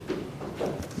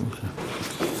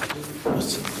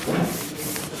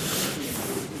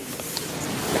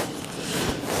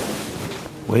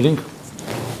Waiting.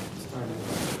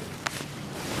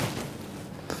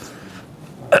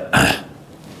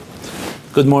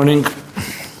 Good morning.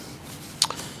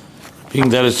 Being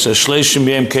that it's Shleishim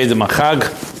Yom Kedem HaChag,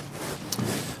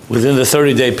 within the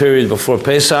 30-day period before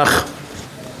Pesach,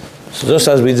 so just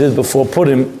as we did before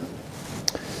Purim,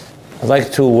 I'd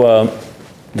like to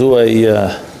do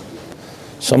a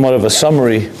somewhat of a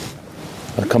summary,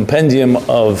 a compendium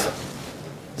of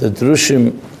the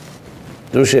Drushei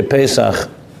Pesach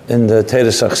in the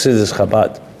Toras HaChassidus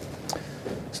Chabad,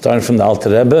 starting from the Alter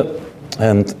Rebbe.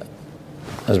 And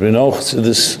as we know,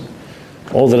 Chassidus,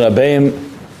 all the Rabbeim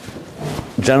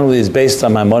generally is based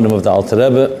on Maimonim of the Alter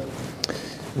Rebbe,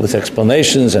 with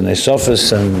explanations and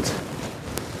esophagus, and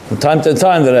from time to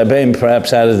time the Rabbeim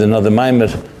perhaps added another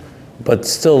Maimer, but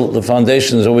still the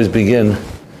foundations always begin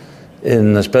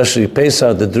in, especially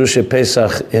Pesach, the Drushei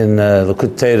Pesach in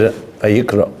Likutei Torah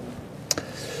Vayikra.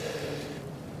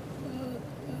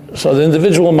 So the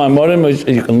individual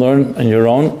Maimorim you can learn on your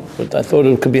own, but I thought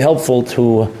it could be helpful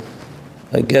to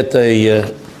get a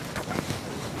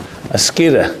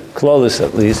skira, klolus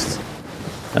at least,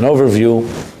 an overview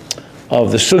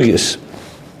of the sugyas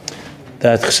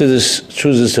that Chassidus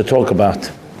chooses to talk about,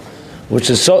 which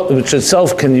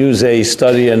itself can use a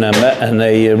study and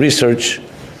a research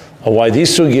of why these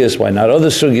sugyas, why not other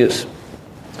sugyas.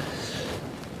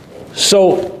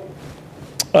 So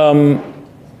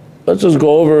let's just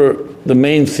go over the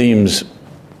main themes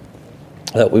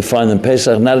that we find in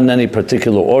Pesach, not in any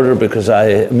particular order, because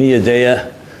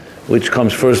miyadeya, which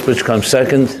comes first, which comes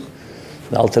second.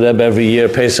 The Alter Rebbe every year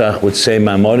Pesach would say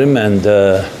Maimorim, and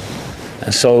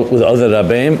so with other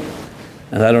Rabbeim.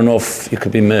 And I don't know if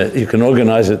you can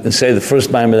organize it and say the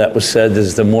first Maimer that was said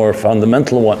is the more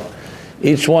fundamental one.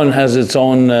 Each one has its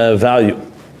own value.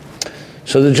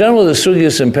 So the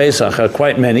sugyas in Pesach are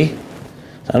quite many.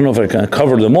 I don't know if I can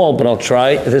cover them all, but I'll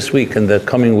try this week and the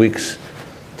coming weeks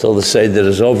till the Seder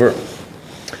is over.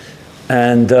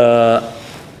 And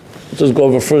just go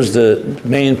over first the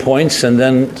main points and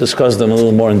then discuss them a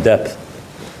little more in depth.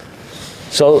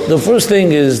 So the first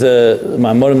thing is the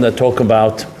Maimorim that talk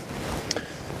about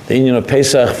the union of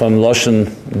Pesach from Loshen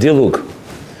Dilug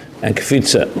and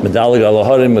Kfitza, Medalig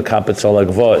Alaharim, Mekapetz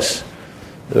Alagvos,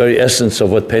 the very essence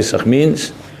of what Pesach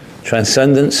means,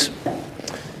 transcendence,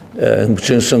 which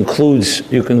includes,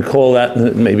 you can call that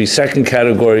maybe second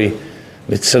category,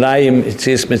 Mitzrayim,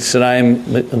 Yetzias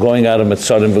Mitzrayim, going out of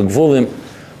Mitzrayim V'Gvulim,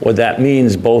 what that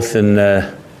means both in,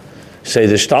 say,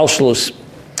 the Shtalshlus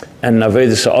and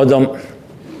Navedas Adam,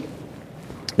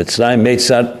 Mitzrayim,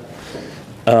 Meitzad.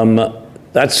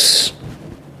 That's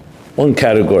one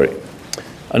category.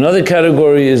 Another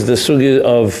category is the sugi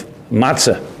of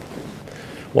matzah.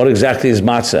 What exactly is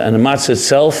matzah? And the matzah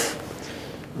itself,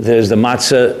 there's the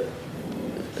matzah,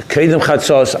 Kedem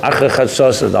Chatzos, Acher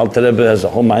Chatzos. The Alter Rebbe has a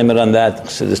whole Maimer on that.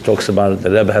 Chassidus talks about it.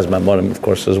 The Rebbe has Maimorim, of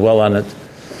course, as well on it.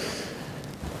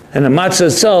 And the matzah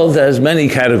itself, there's many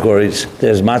categories.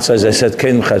 There's matzah, as I said,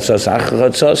 Kedem Chatzos, Acher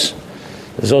Chatzos.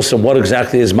 There's also what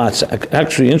exactly is matzah.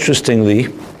 Actually, interestingly,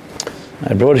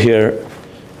 I brought here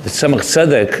the Tzemach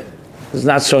Tzedek is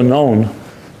not so known,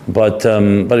 but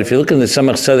if you look in the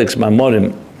Tzemach Tzedek's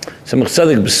Maimorim, Tzemach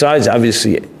Tzedek, besides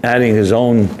obviously adding his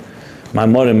own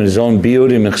Maimorim and his own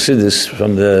biurim and chassidus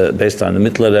based on the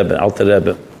Mittler Rebbe, Alter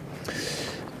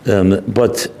Rebbe,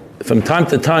 but from time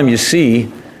to time you see,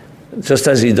 just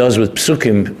as he does with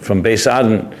Psukim from Beis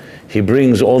Aden, he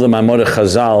brings all the Maimorei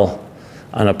Chazal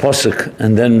on a posuk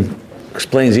and then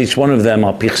explains each one of them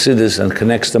al pi chassidus and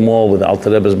connects them all with Alter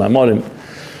Rebbe's Maimorim.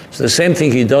 So the same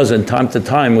thing he does, and time to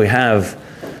time we have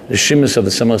the Shimus of the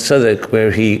Tzemach Tzedek,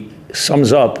 where he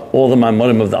sums up all the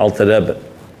Maimorim of the Alter Rebbe.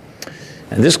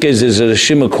 In this case, there's a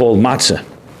Rishima called Matzah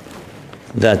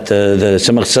that the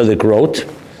Tzemach Tzedek wrote.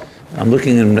 I'm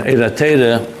looking in Eira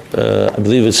Teira, I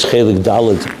believe it's Chelik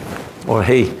Daled, or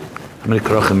Hey, how many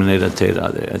Krachim in Eira Teira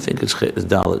are there? I think it's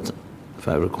Daled, if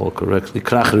I recall correctly.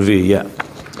 Krach Revi, yeah.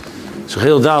 So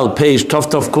Chelik Daled, page Tov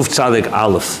Kuf Tzadek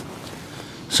Aleph.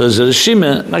 So there's a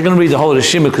Rishima, I'm not going to read the whole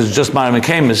Rishima because it's just Marim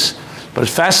Kamis, but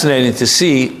it's fascinating to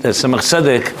see that Tzemach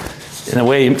Tzedek, in a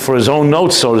way, for his own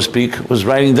notes, so to speak, was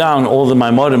writing down all the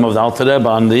Maimorim of the Alter Rebbe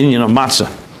on the Inyan of Matzah.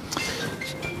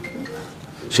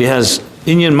 She has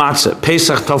Inyan Matzah,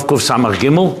 Pesach Tov Kuf Samach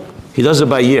Gimel. He does it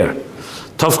by year.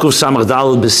 Tov Kuf Samach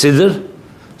Daled B'Sidr,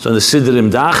 so in the Sidr im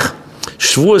Dach.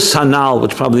 Shvuas Hanal,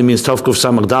 which probably means Tov Kuf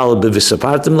Samach Daled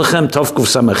B'Visapartim Lechem. Tov Kuf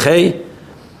Samach Hey.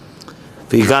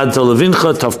 V'Yigad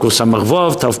Levincha, Tov Kuf Samach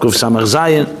Vov, Tov Kuf Samach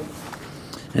Zayin.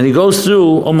 And he goes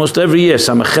through almost every year,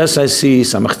 Samach Ches I see,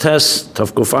 Samach Tes,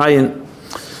 Tov Kuf Ayin,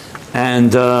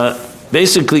 and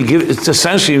basically it's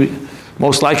essentially,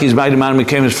 most likely he's writing Marim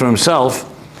Kamis for himself,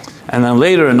 And then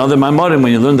later, in other Maimorim,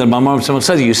 when you learn the Maimorim of Tzemach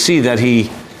Tzedek, you see that he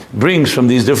brings from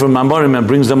these different Maimorim and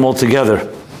brings them all together.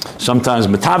 Sometimes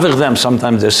metavich them,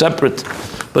 sometimes they're separate.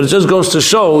 But it just goes to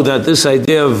show that this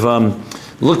idea of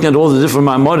looking at all the different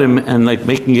Maimorim and like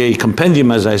making a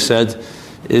compendium, as I said,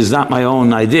 is not my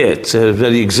own idea. It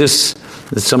already exists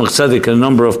in Tzemach Tzedek in a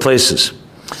number of places.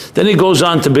 Then he goes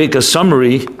on to make a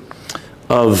summary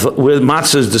of where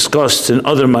matzah is discussed in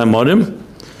other Maimorim.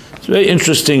 It's very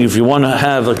interesting if you want to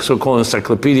have like so-called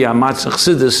encyclopedia on matzah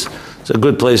HaChassidus. It's a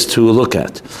good place to look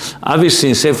at. Obviously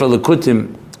in Sefer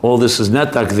Likutim, all this is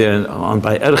netak there on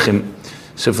by Erchim,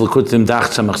 Sefer Likutim Dach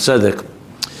Tzemach Tzedek,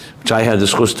 which I had the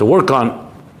chus to work on.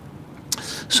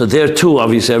 So there too,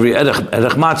 obviously every Erech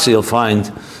Matzah you'll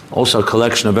find also a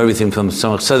collection of everything from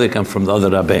Tzemach Tzedek and from the other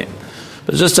Rabbeim.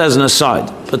 But just as an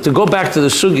aside. But to go back to the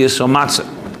sugya, so matzah.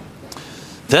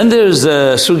 Then there's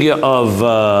the sugya of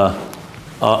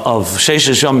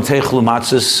Sheish Yom Teichlu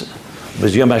Matzahs,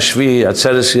 B'Yom HaShvi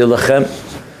Atzeres Yilachem,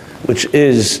 which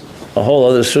is a whole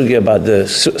other sugya about the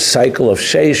cycle of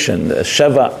Sheish and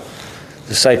Sheva,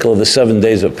 the cycle of the 7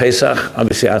 days of Pesach.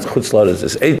 Obviously, at Chutz La'aretz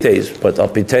is 8 days, but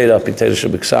Apitera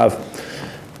Shebiksav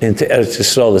into Eretz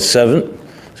Yisrael is 7.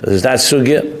 So there's that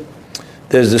sugya.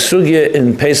 There's the sugya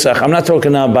in Pesach. I'm not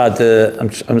talking now about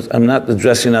I'm not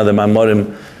addressing now the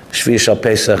Maimorim Shvi Shal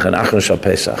Pesach and Achron Shal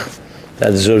Pesach.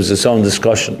 That deserves its own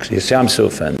discussion. Yisam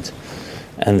Suf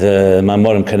and the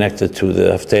Maimorim connected to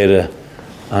the Haftarah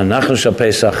on Achron Shal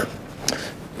Pesach.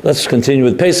 Let's continue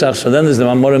with Pesach. So then there's the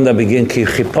Maimorim that begin Ki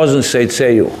Chipozon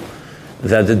Seitzeyu,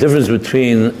 that the difference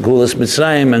between Gulas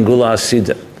Mitzrayim and Gula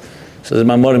Hasidah. So there's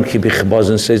Maimorim Ki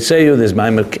Chipozon Seitzeyu. There's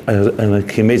Maimorim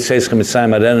Ki Mitzayis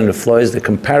Mitzrayim Aren and the Flois. The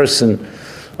comparison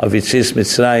of Yitzis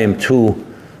Mitzrayim to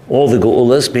all the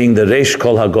Geulas, being the Reish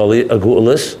Kol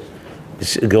HaGeulas,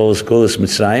 Gulas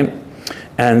Mitzrayim,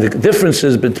 and the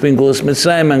differences between Gulas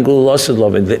Mitzrayim and Gula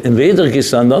Lasedlov. In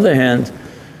Veidergis, on the other hand,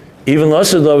 even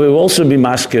Lasedlov will also be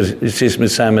maskir Yitzis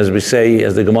Mitzrayim, as we say,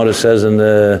 as the Gemara says, and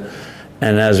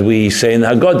as we say in the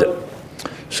Haggadah.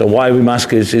 So why we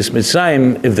maskir Yitzis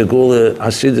Mitzrayim if the Gula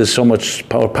Hasid is so much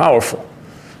powerful?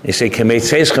 You say Kemei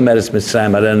Tzeischem Eretz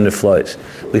Mitzrayim Aren Neflois.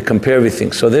 We compare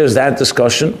everything. So there's that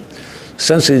discussion.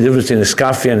 Essentially, the difference between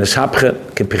Iskafia and Ishapche,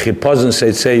 Kepechipozin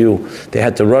Seitzeyu, they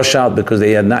had to rush out because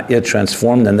they had not yet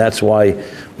transformed, and that's why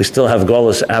we still have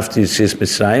Golos after Yitzis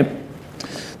Mitzrayim.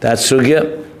 That's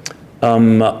sugya.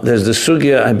 There's the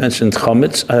sugya I mentioned,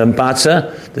 Chometz,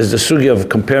 Matzah. There's the sugya of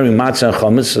comparing Matzah and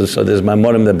Chometz. So there's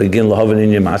Maimorim that begin Lahavin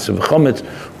in your Matzah v'Chometz,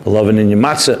 Lahavin in your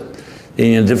Matzah.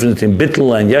 The difference between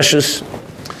Bittul and Yeshus.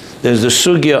 There's the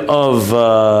sugya of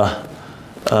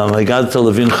Haggadah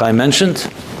Levincha I mentioned.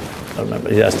 I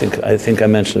remember. Yeah, I think I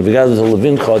mentioned. Regarding the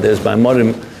Levincha, there's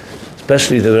Maimorim,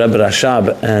 especially the Rebbe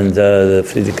Rashab and the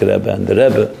Frierdiker Rebbe and the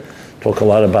Rebbe talk a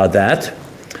lot about that,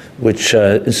 which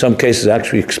in some cases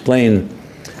actually explain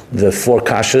the 4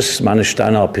 kashas,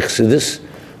 Manishtana al Pichsidis,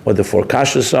 what the 4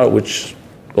 kashas are, which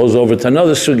goes over to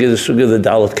another sugya, the sugya of the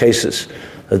Dalet cases,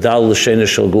 the Dalet L'Shena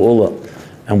Shel Geula,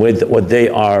 and what they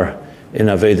are in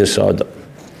Aveda Sa'ada.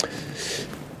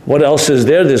 What else is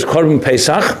there? There's Korban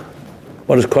Pesach.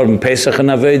 What is Korban Pesach in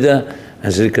Aveda?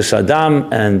 And Zrikas Adam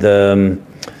and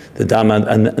the Dam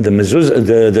and the Mezuzah,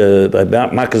 the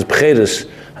Makas Bcheres,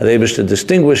 how they wish to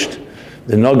distinguished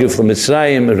the Nogiv from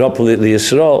Mitzrayim, Rapul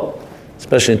Yisrael,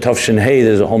 especially in Tafshin Hey.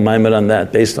 There's a whole maimer on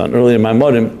that based on earlier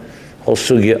Maimorim, whole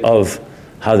sugya of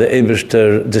how the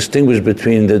Eibishter distinguished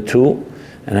between the two,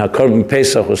 and how Korban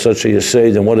Pesach was such a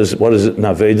Yesod, and what is it in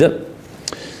Aveda.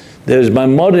 There's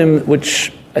Maimorim,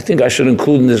 which I think I should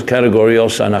include in this category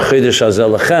also, on HaChassidus Hazel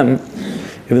Lachem,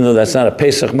 even though that's not a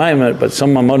Pesach Maimer, but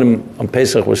some Maimorim on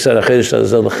Pesach were said HaChassidus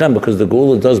Hazel Lachem, because the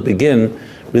Geula does begin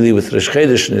really with Rosh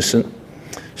Chodesh Nisan.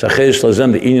 So HaChassidus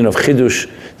Lazem, the union of Chidush,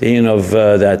 the union of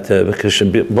that, because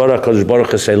Baruch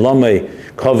Baruch say Lamei,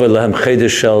 Kover Lehem Chodesh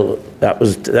Shel,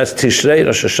 that's Tishrei,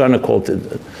 Rosh Hashanah called it,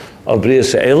 of Bria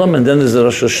Se'elam, and then there's the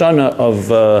Rosh Hashanah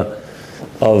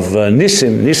of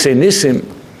Nisim,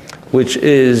 which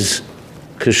is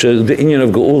the union of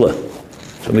Geula.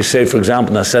 So we say, for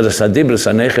example, Naseres Hadibros,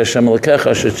 Anecha Hashem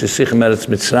Elokecha, Shetzisichem Eretz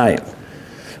Mitzrayim,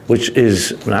 which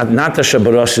is not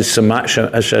Hashabaros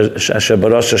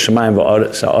Shemayim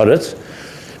V'Aretz,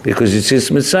 because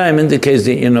Yitzis Mitzrayim indicates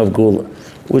the union of Geula,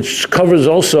 which covers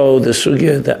also the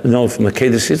sugya that from the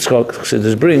Kedes Yitzchak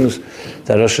Chassidus brings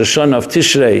that Rosh Hashanah of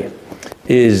Tishrei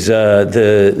is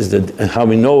how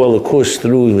we know Elokus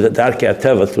through the Darkei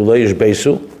Ateva, through Leish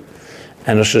Beisu.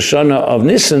 And Rosh Hashanah of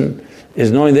Nisan is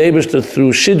knowing the Eibishter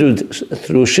through Shidud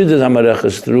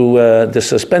HaMarechas, through the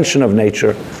suspension of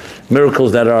nature,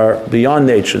 miracles that are beyond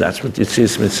nature. That's what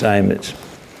Yitzis Mitzrayim is.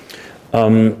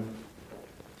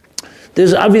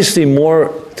 There's obviously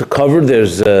more to cover.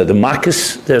 There's the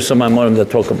Makis. There's some Maimorim that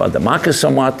talk about the Makis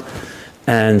somewhat,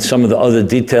 and some of the other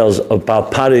details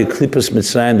about Pari Klippas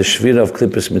Mitzrayim, the Shvira of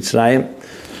Klippas Mitzrayim.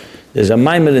 There's a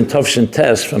Maimon in Tovshin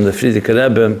Tes from the Frierdiker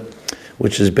Rebbe,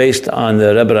 which is based on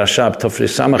the Rebbe Rashab Tofri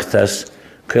Samach Tes,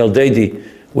 Kel Dedi,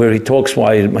 where he talks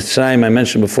why Mitzrayim, I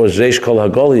mentioned before, is Reish Kol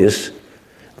HaGolius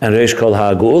and Reish Kol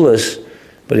HaGeulas,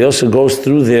 but he also goes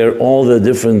through there all the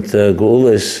different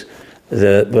Geulas,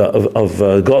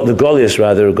 the Golius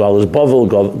rather, Golus Bovel,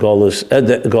 Golus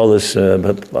Toras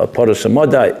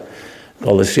Amodai,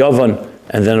 Golus Yavan,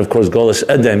 and then of course Golus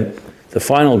Edem, the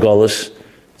final Golus.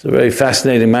 It's a very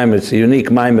fascinating Maimer. It's a unique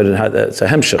Maimer. It's a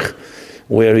Hemshech,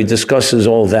 where he discusses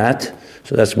all that.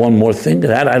 So that's one more thing.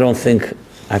 That I don't think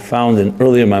I found in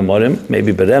earlier Maimorim,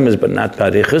 maybe Beremes, but not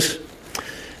Barichas.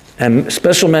 And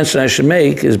special mention I should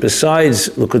make is besides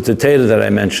Likutei Torah that I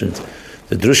mentioned,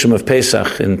 the Drushim of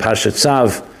Pesach in Parshat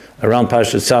Tzav, around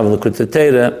Parshat Tzav, Likutei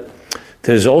Torah,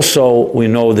 there's also, we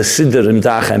know, the Siddur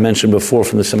Imdach I mentioned before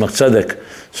from the Tzemach Tzedek.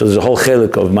 So there's a whole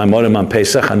chelik of Maimorim on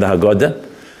Pesach and the Haggadah,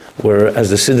 whereas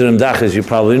the Siddur Imdach, as you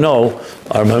probably know,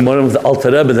 are Maimorim of the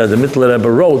Alter Rebbe that the Mittler Rebbe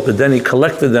wrote, but then he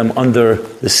collected them under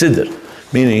the Siddur,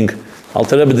 meaning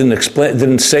Alter Rebbe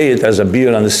didn't say it as a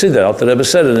beer on the Siddur. Alter Rebbe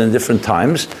said it in different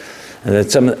times, and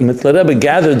that Mittler Rebbe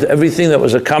gathered everything that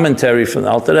was a commentary from the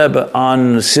Alter Rebbe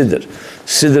on Siddur.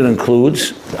 Siddur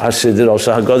includes HaChassidus,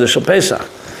 also Haggadah Shel Pesach.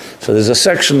 So there's a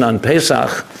section on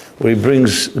Pesach where he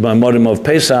brings the Maimorim of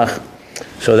Pesach.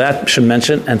 So that should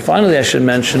mention, and finally I should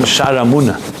mention Shar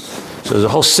Amunah. So there's a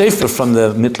whole sefer from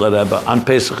the Mittler Rebbe on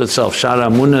Pesach itself. Shar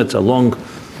Amunah, it's a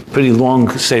pretty long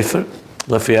sefer,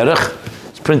 Lefi Erech.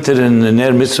 It's printed in the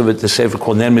Ner Mitzvah, the sefer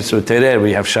called Ner Mitzvah Tereh.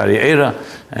 We have Shari Eira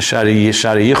and Shari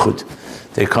Yichud.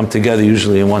 They come together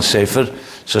usually in one sefer.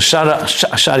 So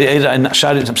Shari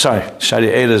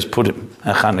Eira is Purim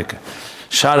and Chanukah.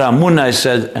 Shar Amunah, I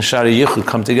said, and Shari Yichud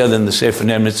come together in the Sefer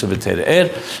Ner Mitzvah Tereh.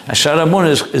 And Shar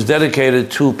Amunah is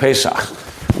dedicated to Pesach,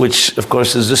 which, of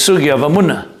course, is the sugi of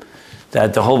Amunah.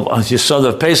 That the whole Yesod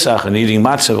of Pesach and eating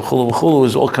matzah, v'chulu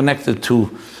is all connected to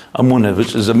Amunah,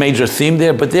 which is a major theme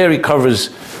there. But there he covers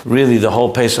really the whole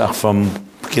Pesach from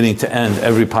beginning to end,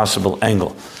 every possible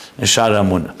angle in Shar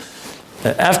Amunah.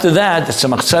 After that, the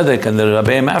Tzemach Tzedek and the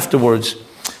Rabbeim afterwards,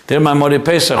 their Maimorei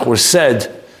Pesach were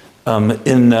said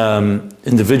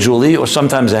individually, or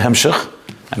sometimes a hemshech.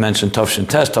 I mentioned Tovshin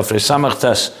Tes, Tofrei Samach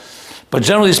Tes, but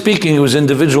generally speaking, it was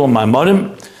individual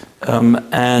Maimorim,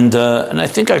 and I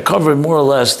think I covered more or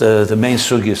less the main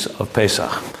sugyas of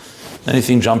Pesach.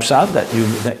 Anything jumps out that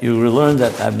you learned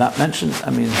that I have not mentioned?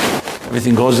 I mean,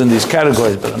 everything goes in these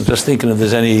categories, but I'm just thinking if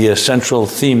there's any central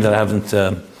theme that I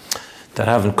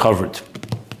haven't covered.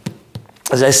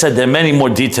 As I said, there are many more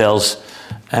details,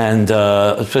 and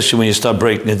especially when you start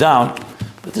breaking it down.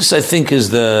 But this, I think, is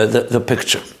the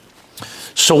picture.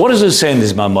 So what does it say in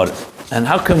this Maimorim? And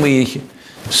how can we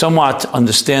somewhat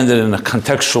understand it in a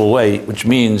contextual way, which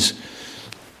means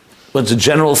what's a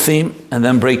general theme, and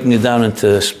then breaking it down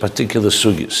into particular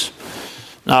sugyas.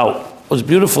 Now, what's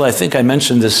beautiful, I think I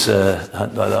mentioned this the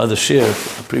other shir,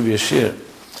 the previous shir.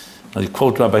 I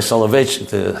quote Rabbi Soloveitchik,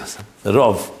 the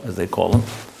Rav, as they call him,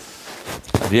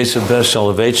 Rabbi Yosef Ber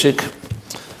Soloveitchik,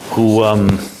 who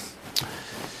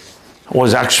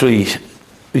was actually,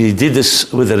 he did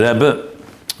this with the Rebbe.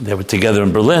 They were together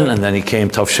in Berlin, and then he came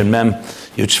Tovshin Mem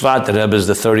Yud Shvat. The Rebbe is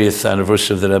the 30th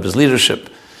anniversary of the Rebbe's leadership.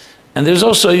 And there's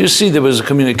also, you see, there was a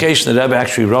communication. The Rebbe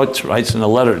actually writes in a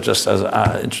letter, just as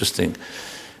interesting,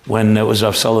 when it was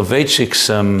Rav Soloveitchik's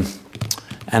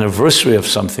anniversary of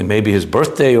something, maybe his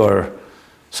birthday or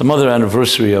some other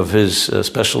anniversary of his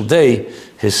special day,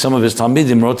 some of his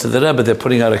Talmidim wrote to the Rebbe, they're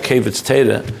putting out a Kavitz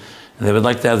Torah, and they would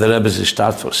like to have the Rebbe's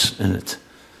Ishtatfus in it.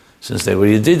 Since they were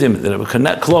Yedidim, the Rebbe could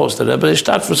not close the Rebbe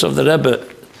Ishtatfus of the Rebbe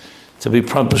to be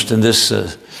published in this,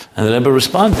 and the Rebbe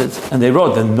responded, and they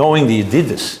wrote, and knowing the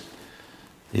Yedidus,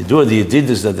 the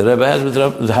Yedidus that the Rebbe has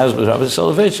with Rabbi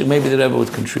Soloveitchik, maybe the Rebbe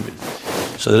would contribute.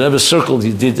 So the Rebbe circled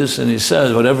Yedidus, and he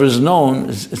said, whatever is known,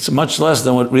 it's much less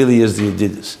than what really is the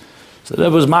Yedidus. So the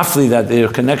Rebbe was mafli that their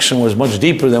connection was much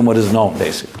deeper than what is known,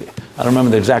 basically. I don't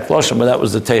remember the exact lashon, but that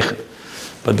was the teichen.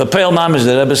 But the Peil Mamish,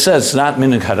 the Rebbe said, it's not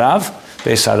minig harav,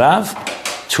 beis harav,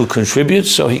 to contribute,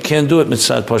 so he can't do it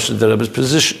mitzad poshet the Rebbe's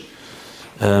position.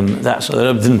 So the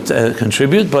Rebbe didn't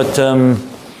contribute, but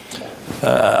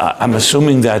I'm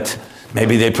assuming that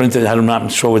maybe they printed, I'm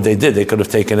not sure what they did. They could have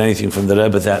taken anything from the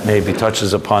Rebbe that maybe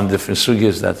touches upon different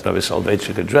sugyas that Rabbi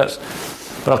Soloveitchik addressed.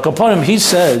 But Al Kaponim, he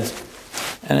said,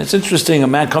 and it's interesting, a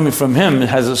man coming from him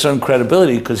has a certain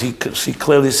credibility because he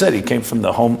clearly said he came from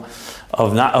the home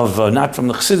of not from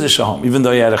the Chassidish home, even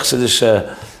though he had a Chassidish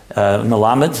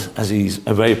Melamed, as he's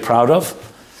very proud of.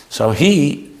 So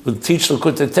he would teach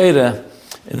Likutei Torah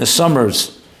in the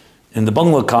summers in the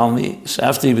bungalow colony. So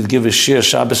after he would give his shir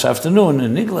Shabbos afternoon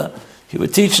in Nigla, he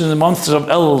would teach in the months of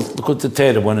El Likutei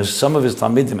Torah. When some of his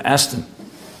Talmidim asked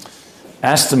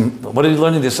him, what are you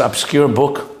learning, this obscure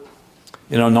book?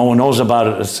 No one knows about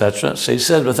it, etc. So he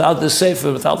said, without this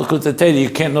Sefer, without Likutei Torah, you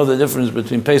can't know the difference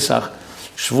between Pesach,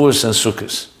 Shavuos, and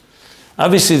Sukkot.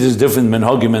 Obviously, there's different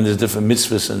minhagim and there's different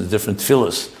mitzvahs and there's different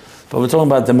tefillas, but we're talking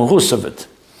about the mahus of it.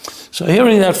 So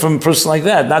hearing that from a person like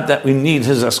that, not that we need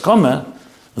his askama,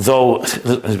 though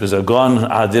it was a gon,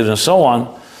 adir, and so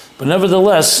on, but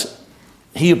nevertheless,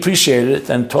 he appreciated it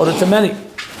and taught it to many.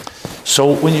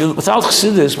 So without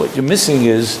Chassidus, what you're missing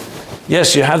is,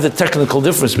 yes, you have the technical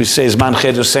difference. We say Zman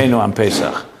Cheder Seinu on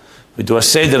Pesach. We do a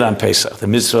Seder on Pesach, the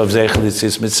mitzvah of Zeichel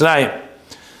Yitzis Mitzrayim.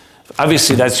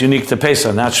 Obviously, that's unique to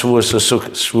Pesach, not Shavuos or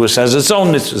Sukkot. Shavuos has its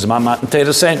own mitzvah, Zman Matan Torah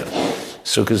Seinu.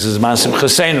 Sukkot is Zman Simcha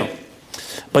Seinu.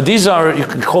 But these are, you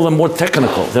can call them more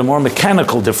technical. They're more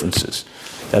mechanical differences.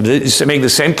 You make the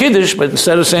same Kiddush, but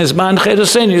instead of saying Zman Cheder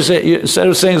Seinu, instead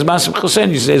of saying Zman Simcha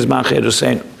Seinu, you say Zman Cheder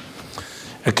Seinu.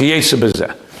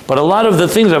 But a lot of the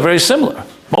things are very similar.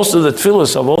 Most of the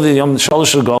tefillas of all the Yom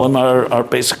Shalosh Regalim are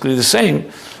basically the same,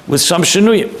 with some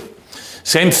shenuyim.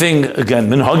 Same thing again,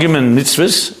 minhagim and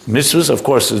mitzvahs. Mitzvahs, of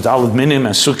course, is Daled Minim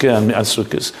and Sukkah and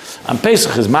Sukkahs. And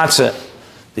Pesach is matzah,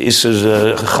 the Isser is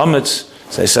chametz.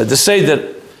 So I said to say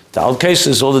that the Al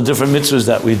cases, all the different mitzvahs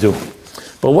that we do.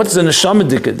 But what's the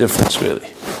neshamadika difference really?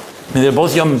 They're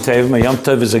both Yom Tov. My Yom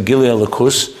Tov is a Gilui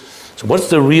Alakus. So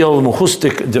what's the real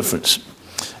muhustik difference?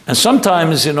 And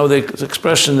sometimes, the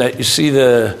expression that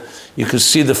you could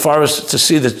see the forest, to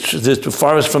see the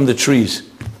forest from the trees.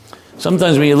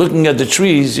 Sometimes when you're looking at the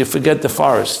trees, you forget the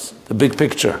forest, the big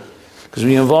picture. Because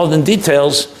when you're involved in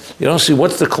details, you don't see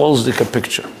what's the closed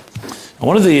picture. And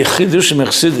one of the chidushim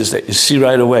HaChassidus that you see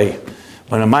right away,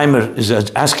 when a mimer is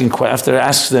asking, after it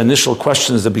asks the initial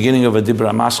questions, the beginning of a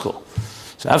Dibra Maskul.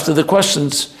 So after the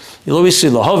questions, you'll always see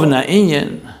Lahovna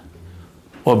Inyan,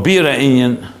 or Bira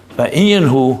Inyan, Inyan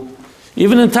who,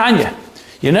 even in Tanya,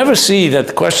 you never see that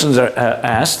the questions are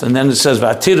asked, and then it says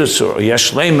Vatirasur, or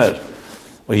Yesh Leimer,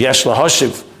 or Yesh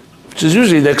Lahoshiv, which is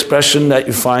usually the expression that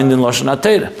you find in Lashon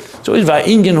HaTorah. So it's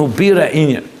Va'inyan hu bira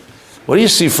inyan. What do you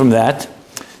see from that?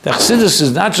 The Chassidus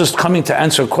is not just coming to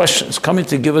answer questions, coming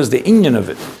to give us the inyan of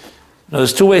it. Now,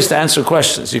 there's two ways to answer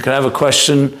questions. You can have a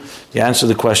question, you answer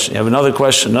the question. You have another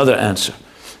question, another answer.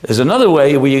 There's another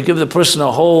way where you give the person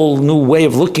a whole new way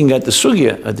of looking at the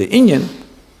sugya, at the inyan,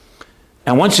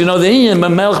 and once you know the inyan,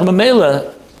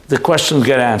 mamela, the questions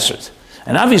get answered.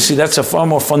 And obviously that's a far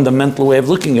more fundamental way of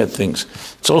looking at things.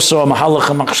 It's also a mahalach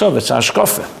machshav, it's a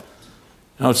hashkafa.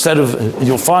 Instead of,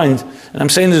 you'll find, and I'm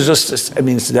saying this just, it's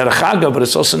derech agav, but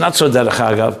it's also not so derech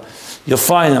agav. You'll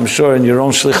find, I'm sure, in your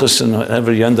own shlichus and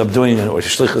whatever you end up doing, or your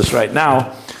shlichus right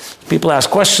now, people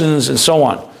ask questions and so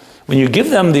on. When you give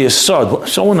them the yesod,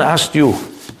 someone asked you,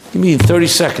 give me 30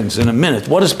 seconds, in a minute,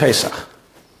 what is Pesach?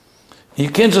 You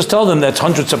can't just tell them that's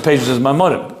hundreds of pages of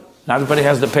Maimorim. Not everybody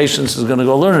has the patience, is going to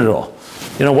go learn it all.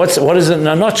 What is it in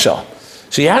a nutshell?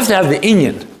 So you have to have the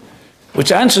inyan,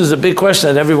 which answers the big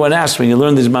question that everyone asks when you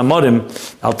learn these Maimorim,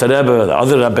 Alter Rebbe, the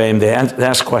other Rabbeim, they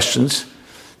ask questions.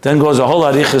 Then goes a whole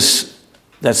arichas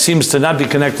that seems to not be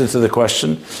connected to the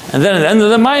question. And then at the end of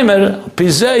the Maimer,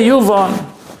 Pizeh Yuvan,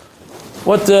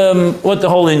 what the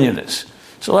whole inyan is.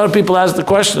 So a lot of people ask the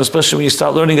question, especially when you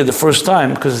start learning it the first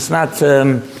time, because it's not,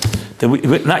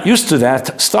 we're not used to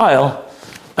that style.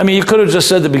 You could have just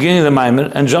said the beginning of the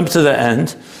Maimer and jumped to the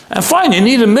end, and fine, you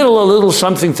need a little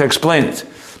something to explain it.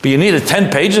 But you need 10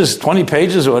 pages, 20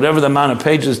 pages, or whatever the amount of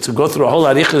pages to go through a whole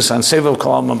arichas on Sevav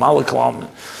Kalam, Malak Kalam,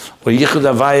 or Yichud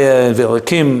Avaya,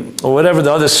 Velakim, or whatever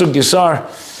the other sugyas are,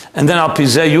 and then Al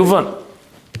Pizeh Yuvan.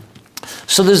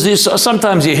 So there's this,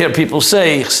 sometimes you hear people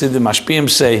say, Chassidim Mashpiyim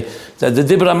say, that the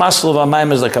Dibra Masl of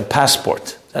Amayim is like a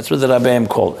passport. That's what the Rabbeim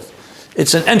call it.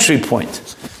 It's an entry point.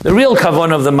 The real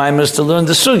kavanah of the Maimon is to learn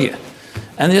the sugya,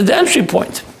 and the entry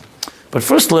point. But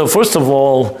first of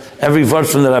all, every word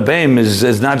from the Rabbeim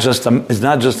is not just an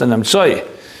amtsoy.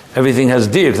 Everything has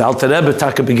diuk. The Alter Rebbe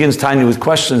Taka begins Tanya with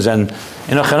questions, and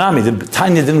in Ochanami, the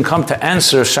Tanya didn't come to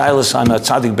answer shaylas on a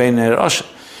tzaddik bein Rosh.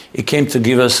 It came to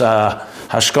give us a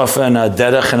hashkafa and a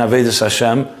derech and avedus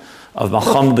Hashem of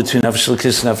macham between nefesh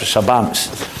l'kis and nefesh habamis.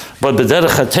 But the derech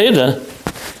HaTorah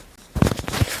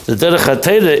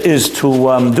is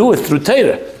to do it through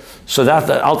Torah. So that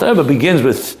the Alter Rebbe begins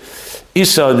with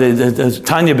Isa, the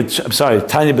Tanya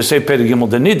b'sei Perek Gimel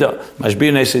Denida,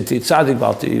 Mashbir Neseti Tzadik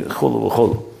Balti Chulu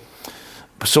V'chulu.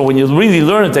 So when you really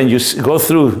learn it, then you go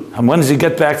through, and when does he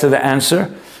get back to the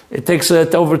answer? It takes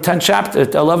over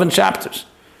 11 chapters.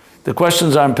 The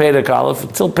questions are in Perek Aleph.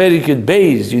 Until Perek Yud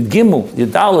Beis, Yud Gimel, Yud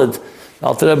Daled, the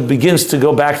Alter Rebbe begins to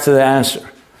go back to the answer. I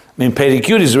mean, Perek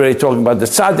Yud is already talking about the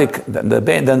Tzaddik, then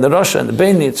the Rasha, and the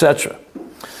Beini, etc.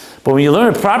 But when you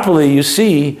learn it properly, you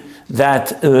see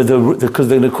that because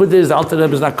the Nekudah is the Alter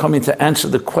Rebbe is not coming to answer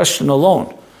the question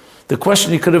alone. The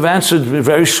question he could have answered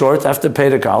very short after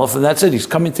Perek Aleph, and that's it. He's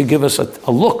coming to give us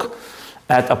a look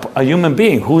at a human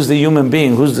being. Who's the human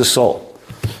being? Who's the soul?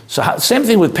 So same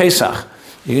thing with Pesach.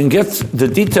 You can get, the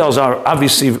details are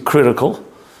obviously critical,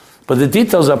 but the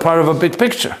details are part of a big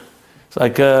picture. It's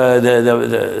like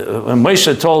when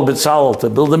Moshe told Bitzalel to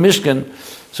build a Mishkan,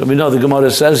 so we know the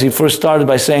Gemara says he first started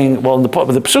by saying, well, in the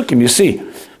Pesukim, you see,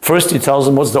 first he tells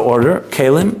them what's the order,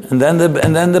 Kalim, and then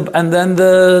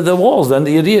the walls, then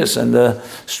the Yediyas and the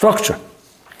structure.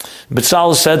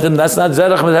 Bitzalel said to him, that's not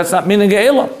Zerach, that's not Minhag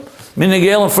Elam. Minhag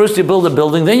Elam, first you build a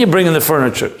building, then you bring in the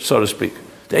furniture, so to speak.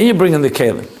 Then you bring in the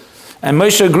Kalim. And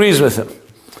Moshe agrees with him.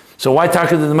 So why did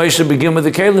Moshe begin with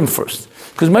the Kalim first?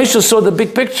 Because Moshe saw the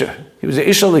big picture. He was a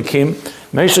Ish Elikim,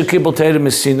 Moshe Kibbel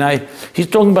Torah Sinai. He's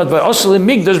talking about V'osel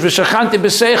Migdash V'shachanti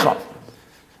B'seicham.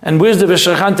 And where's the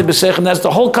V'shachanti B'seicham? That's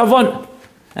the whole Kavan.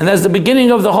 And that's the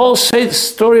beginning of the whole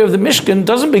story of the Mishkan. It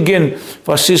doesn't begin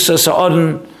Vasisa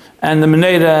Sa'odin and the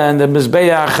Meneda and the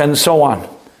Mizbeach and so on.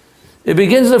 It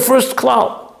begins the first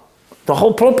klal. The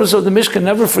whole purpose of the Mishkan,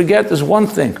 never forget, is one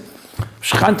thing.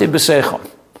 V'shachanti B'seicham.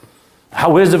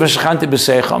 Where's the V'shachanti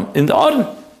B'seicham? In the Odin.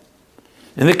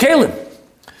 In the Kalim.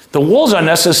 The walls are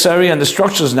necessary and the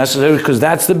structure is necessary because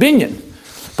that's the binyan.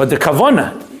 But the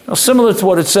kavana, similar to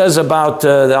what it says about,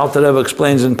 the Alter Rebbe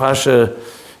explains in Pasha,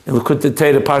 in Likutei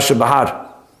Torah, Pasha Bahar.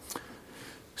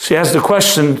 She has the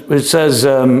question, it says,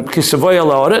 Kisavoya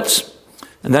la'oretz,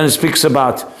 and then it speaks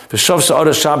about V'shov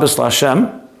sa'oretz Shabbos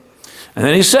la'Hashem, and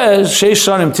then he says, Sheish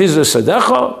shanim tizra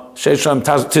sadecha, Sheish shanim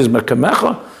tizra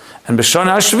kamecha, and B'shon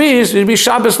ha'shviz, it'll be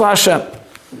Shabbos la'Hashem.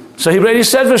 So he already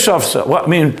said V'shovsa. Well, I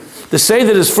mean, to say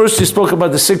that first he spoke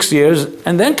about the 6 years,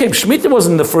 and then came Shemitah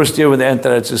wasn't the first year when they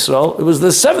entered Eretz Yisrael, it was the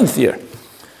 7th year.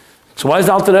 So why is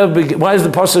the Alter Rebbe why does the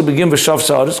Pasuk begin with Shav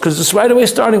Sa'aris? Because it's right away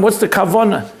starting, what's the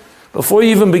Kavana? Before you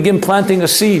even begin planting a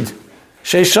seed,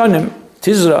 Sheishanim,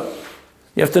 Tizra,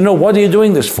 you have to know what are you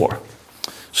doing this for?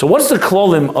 So what's the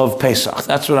klolim of Pesach?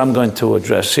 That's what I'm going to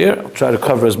address here. I'll try to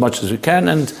cover as much as we can,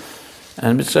 and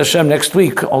Mitzvah Hashem next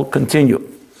week I'll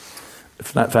continue,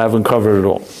 if I haven't covered it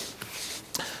all.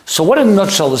 So what in a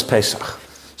nutshell is Pesach?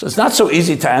 So it's not so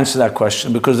easy to answer that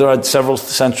question because there are several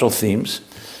central themes.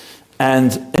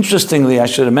 And interestingly, I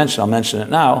should have mentioned, I'll mention it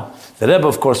now, the Rebbe,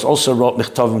 of course, also wrote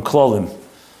Michtavim Klolim,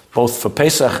 both for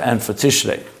Pesach and for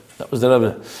Tishrei. That was the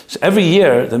Rebbe. So every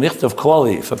year, the Michtav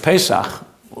Kloli for Pesach,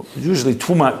 usually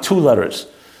two letters.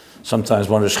 Sometimes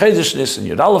one is Chedesh Nissen,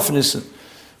 Yud Aleph Nissen.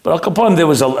 But Al Capone, there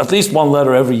was at least one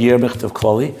letter every year, Michtav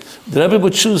Kloli. The Rebbe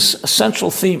would choose a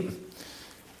central theme.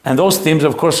 And those themes,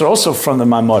 of course, are also from the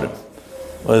Maimorim.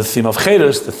 Or the theme of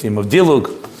Chedesh, the theme of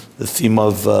Dilug, the theme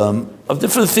of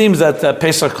different themes that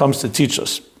Pesach comes to teach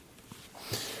us.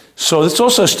 So it's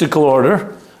also a shtickle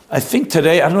order. I think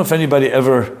today, I don't know if anybody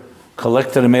ever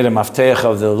collected and made a mafteach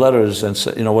of the letters and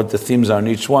what the themes are in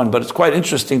each one, but it's quite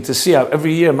interesting to see how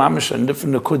every year mamish and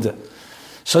different nekuda.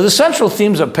 So the central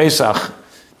themes of Pesach,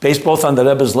 based both on the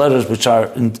Rebbe's letters, which are,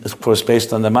 of course,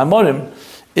 based on the Maimorim,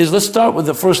 is let's start with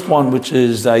the first one, which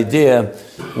is the idea,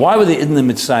 why were they in the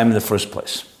Mitzrayim in the first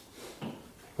place?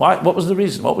 Why? What was the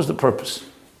reason? What was the purpose?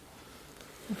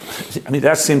 I mean,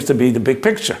 that seems to be the big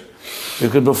picture.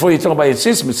 Because before you talk about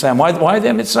Yitzis Mitzrayim, why are they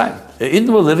in Mitzrayim? The Yidden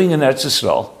were living in Eretz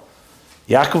Yisrael.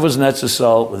 Yaakov was in Eretz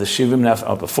Yisrael with the Shivim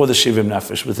Nefesh, before the Shivim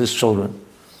Nefesh, with his children.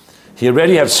 He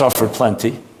already had suffered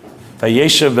plenty.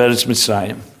 Vayeshev Eretz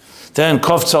Mitzrayim. Then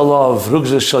Kovtz Alav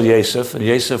Rugzah Shel Yosef, and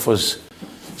Yosef was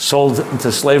sold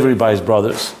into slavery by his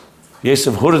brothers.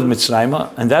 Yosef Hurad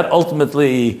Mitzrayim, and that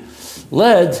ultimately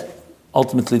led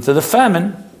to the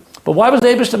famine. But why was the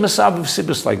Eibush the Masab of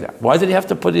Sibus like that? Why did he have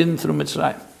to put it in through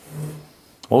Mitzrayim?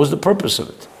 What was the purpose of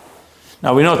it?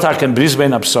 Now we know Takan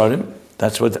Brisbein Absarim,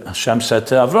 that's what Hashem said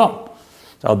to Avram.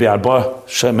 There'll be Arba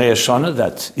Shemei Shana,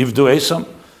 that Ivdu Esam,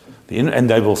 and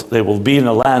they will be in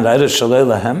a land, Eretz Shalei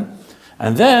Lahem,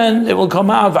 and then they will come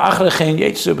out, V'achrechein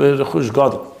Yetzu B'Rechush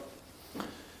Gadol.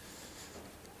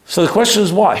 So the question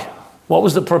is why? What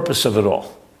was the purpose of it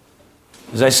all?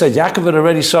 As I said, Yaakov had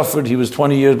already suffered. He was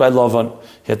 20 years by Lavan.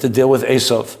 He had to deal with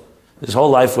Esav. His whole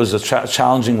life was a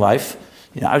challenging life.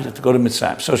 I had to go to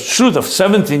Mitzrayim. So it's true, the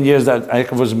 17 years that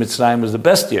Yaakov was in Mitzrayim was the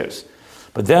best years.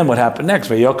 But then what happened next?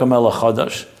 Vayokam el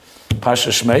Chadash,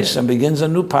 Parsha Shmeis, and begins a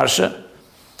new Parsha,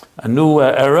 a new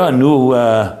era, a new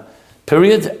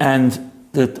period. And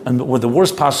with the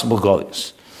worst possible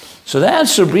goalies. So the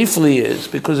answer briefly is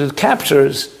because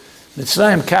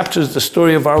Mitzrayim captures the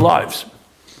story of our lives.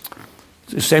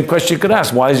 It's the same question you could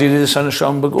ask. Why is Yididus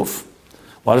HaNeshama Beguf?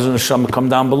 Why doesn't the Neshama come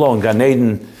down below? In Gan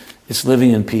Eden, it's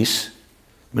living in peace.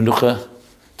 Menucha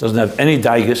doesn't have any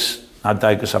daigus, not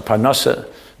daigus haparnasa,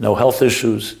 no health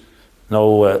issues,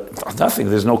 no nothing.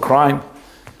 There's no crime,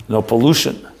 no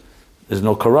pollution, there's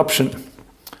no corruption.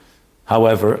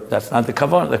 However, that's not the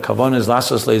kavan. The kavan is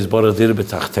lasas leis boradir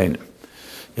b'tachtenim.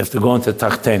 You have to go into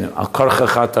tachtenim. Al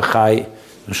korchacha tachai.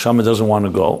 Neshama doesn't want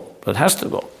to go, but it has to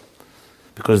go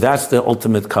because that's the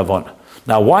ultimate kavan.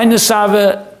 Now, why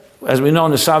nesava? As we know,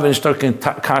 nesava is in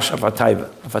kasha afatayva.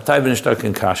 Afatayva is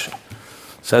in kasha.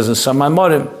 It says in some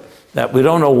Maimorim that we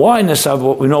don't know why nesava,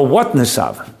 but we know what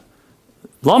nesava.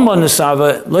 Lama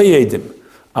nesava lo yedim.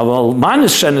 Aval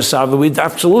manis shen nesava, we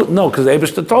absolutely know because the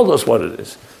Eibishter told us what it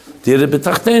is. Dira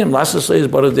b'tachtenim. Lasas leis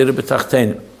bara dira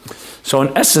b'tachtenim. So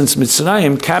in essence,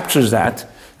 Mitzrayim captures that,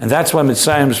 and that's why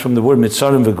Mitzrayim is from the word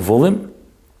Mitzarim v'gvulim.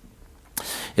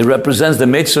 It represents the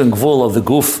Meitzer and Gvul of the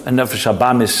Guf and Nefesh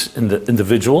Habamis in the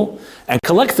individual, and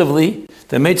collectively,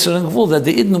 the Meitzer and Gvul that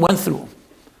the Eden went through.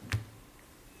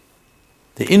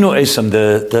 The Inu Esam,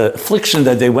 the affliction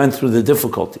that they went through, the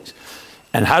difficulties.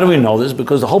 And how do we know this?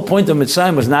 Because the whole point of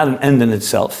Mitzrayim was not an end in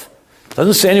itself. It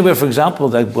doesn't say anywhere, for example,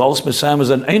 that Galus Mitzrayim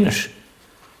was an Einish.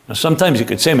 Now, sometimes you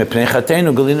could say, Mepnei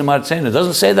Chatenu, Galina Martzeinu. It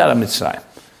doesn't say that on Mitzrayim.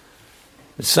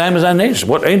 Mitzrayim is an Einish.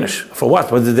 What Einish? For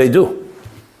what? What did they do?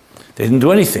 They didn't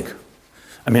do anything.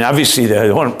 I mean, obviously,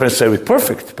 they weren't necessarily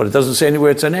perfect, but it doesn't say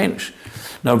anywhere it's an Einish.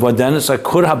 Now, but then it's like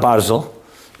Kur HaBarzel.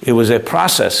 It was a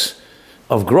process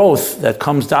of growth that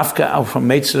comes dafka out from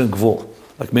Meitzer and Gvul.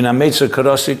 Like Mina Meitzer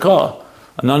Karasi Ka,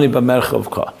 Anani B'merchav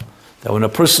Ka. That when the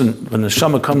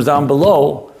Neshama comes down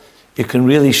below, it can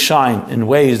really shine in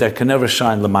ways that can never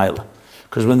shine L'mayla.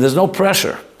 Because when there's no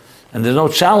pressure and there's no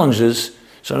challenges,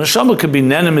 so Neshama could be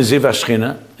Nenem Ziv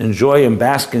HaShechina, enjoy and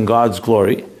bask in God's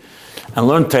glory, and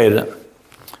learn Torah,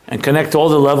 and connect all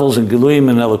the levels in Giluyim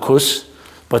and Elokus.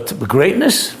 But the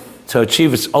greatness, to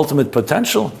achieve its ultimate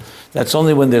potential, that's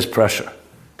only when there's pressure.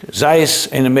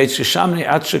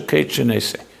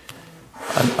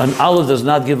 An olive does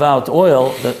not give out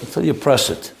oil until you press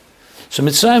it. So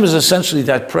Mitzrayim is essentially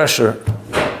that pressure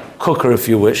cooker, if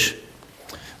you wish,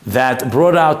 that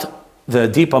brought out the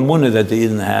deep amunah that the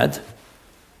Eden had,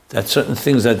 that certain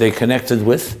things that they connected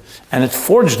with, and it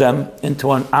forged them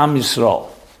into an Am Yisrael.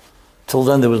 Till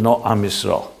then there was no Am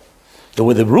Yisrael. There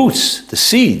were the roots, the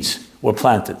seeds were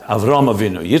planted. Avram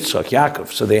Avinu, Yitzchak,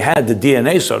 Yaakov. So they had the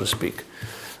DNA, so to speak.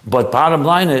 But bottom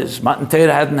line is, Matan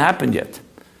Torah hadn't happened yet.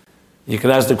 You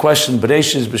could ask the question,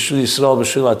 Bereshis, B'shul Yisrael,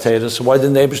 B'shul HaTorah, so why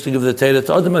didn't the Eibishter give the Torah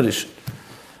to Adam HaRishon?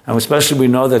 And especially we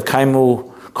know that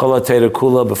Kaimu, Kol HaTorah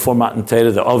Kula, before Matan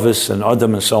Torah, the Ovis and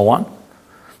Adam and so on.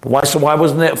 But why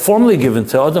wasn't it formally given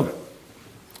to Adam?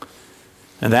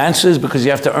 And the answer is because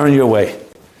you have to earn your way.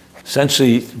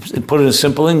 Essentially, put it in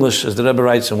simple English, as the Rebbe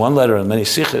writes in one letter in many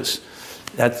sikhs,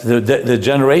 that the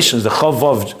generations, the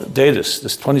Chavav Datus,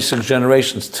 this 26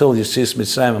 generations till you see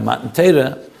Mitzrayim and Matan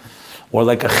Torah, were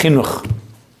like a chinuch,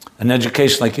 an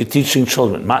education, like you're teaching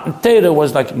children. Matan Torah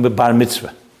was like bar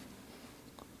mitzvah,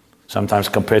 sometimes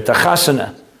compared to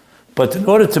chasana. But in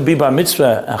order to be bar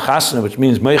mitzvah and chasana, which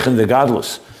means meichen the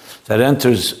godless, that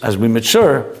enters as we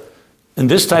mature, in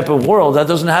this type of world, that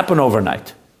doesn't happen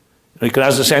overnight. You could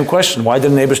ask the same question, why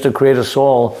didn't Eibishter create us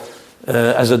all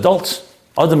as adults?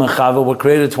 Adam and Chava were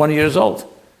created 20 years old.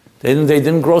 They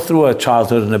didn't grow through a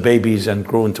childhood and a babies and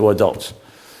grow into adults.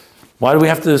 Why do we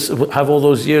have to have all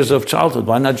those years of childhood?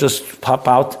 Why not just pop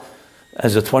out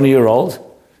as a 20-year-old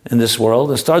in this world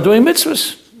and start doing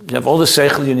mitzvahs? You have all the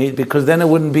seichel you need, because then it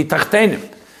wouldn't be tachtenim.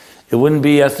 It wouldn't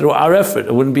be through our effort.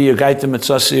 It wouldn't be a gaita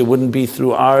mitzvasi. It wouldn't be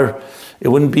it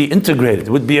wouldn't be integrated.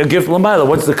 It would be a gift l'mayla.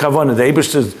 What's the kavanah? The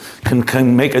Eibishter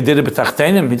can make a dira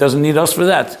b'tachtenim. He doesn't need us for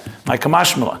that. My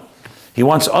kamashmala. He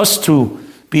wants us to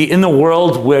be in the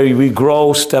world where we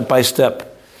grow step by step.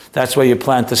 That's why you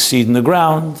plant a seed in the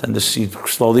ground, and the seed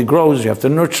slowly grows. You have to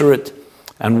nurture it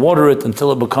and water it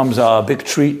until it becomes a big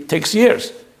tree. It takes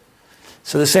years.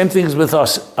 So the same thing is with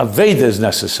us. Aveda is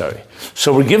necessary.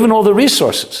 So we're given all the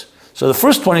resources. So the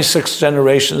first 26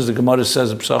 generations, the Gemara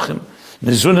says in Pesachim,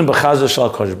 Nizunim b'chazah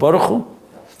shal Kodesh Baruch Hu.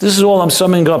 This is all I'm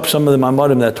summing up some of the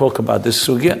Maimorim that talk about this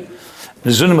sugya.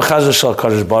 Nizunim b'chazah shal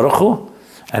Kodesh Baruch Hu.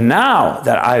 And now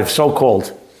that I've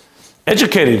so-called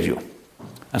educated you,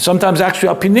 and sometimes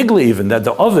actually apinigli even, that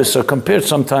the ovis are compared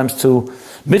sometimes to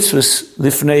mitzvahs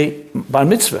lifnei bar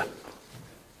mitzvah.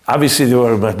 Obviously they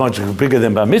were much bigger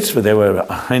than bar mitzvah, they were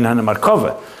hainan and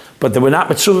markova, but they were not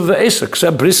mitzvah ve'esa,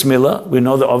 except bris milah. We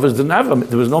know the ovis didn't have them,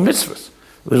 there was no mitzvahs.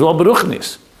 It was all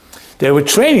beruchnis. They were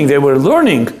training, they were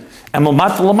learning. And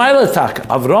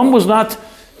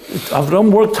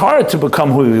Avram worked hard to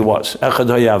become who he was. Echad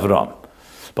haya Avram.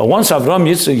 But once Avram,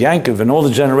 Yitzchak, Yankov, and all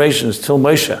the generations till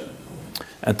Moshe,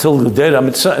 until the day of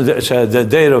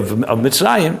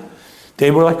Mitzrayim,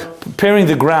 they were like preparing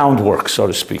the groundwork, so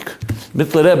to speak.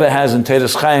 Mittler Rebbe has in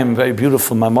Toras Chaim, very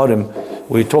beautiful Mamorim,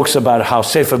 where he talks about how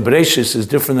Sefer Bereshis is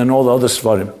different than all the other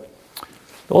Svarim.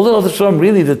 All the other Svarim,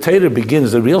 really the Torah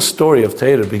begins, the real story of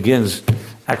Torah begins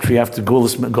actually after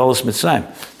Golus Mitzrayim.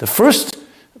 The first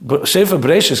Sefer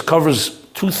Bereshis covers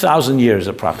 2,000 years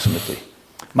approximately.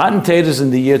 Matan Torah is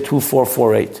in the year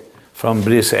 2448 from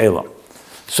Bris Elam.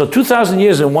 So 2,000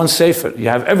 years in one Sefer, you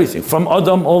have everything, from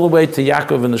Adam all the way to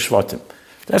Yaakov and the Shvatim.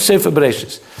 That's Sefer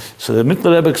Bereshis. So the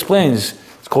Mittler Rebbe explains,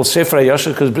 it's called Sefer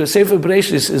HaYashar, because Sefer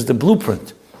Bereshis is the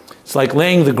blueprint. It's like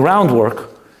laying the groundwork.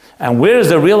 And where is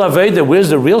the real Aveda, where's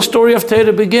the real story of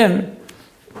Torah begin?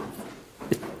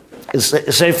 It's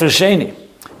Sefer Sheni.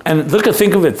 And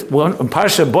think of it, in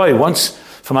Parsha Boy, once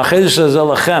from HaChassidus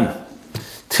Zelachem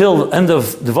till end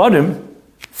of Devarim,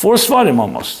 4 Svarim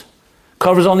almost,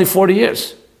 covers only 40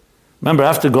 years. Remember,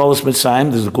 after Golus Mitzrayim,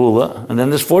 there's the Gula, and then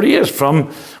there's 40 years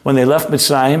from when they left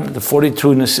Mitzrayim, the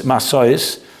 42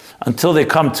 Masois, until they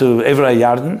come to Evrei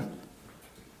Yarden,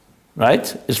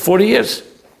 right? It's 40 years.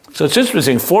 So it's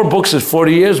interesting. 4 books is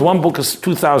 40 years, 1 book is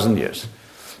 2,000 years.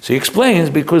 So he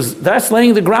explains, because that's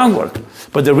laying the groundwork.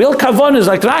 But the real kavan is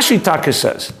like Rashi Taka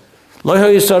says.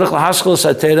 Because the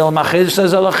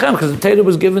Torah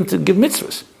was given to give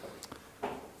mitzvahs.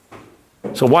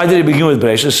 So why did he begin with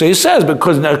Bereshit? So he says,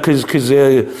 because Koyach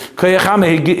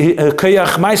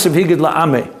Maisav Higid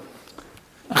La'ameh.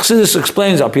 HaChassidus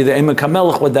explains up here, the Emek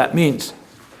HaMelech, what that means.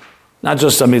 Not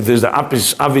just, there's the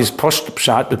obvious post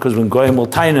pshat, because when Goyim will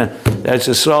taina that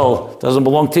Yisrael doesn't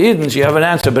belong to Eden, so you have an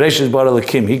answer, Bereshit Bar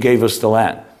Elokim, he gave us the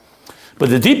land. But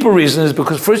the deeper reason is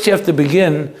because first you have to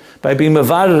begin by being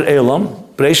Mevarer Elam,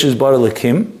 Bereshit Bar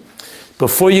Elokim,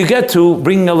 before you get to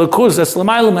bringing Elokuz, that's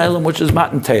L'maylam Elam, which is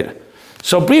Matan Torah.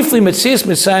 So briefly, Metzias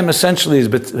Mitzrayim essentially is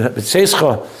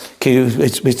Betzeischa,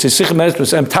 Betzeischa Meretz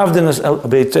Mitzrayim,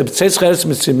 Betzeischa Eretz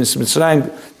Mitzrayim,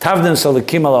 Tavdin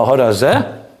Salakim Al Ahor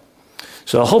Hazeh.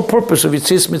 So the whole purpose of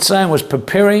Yetzias Mitzrayim was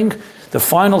preparing the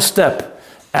final step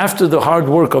after the hard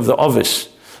work of the Ovis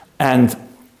and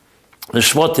the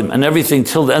Shvatim and everything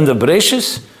till the end of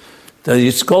Bereshis. The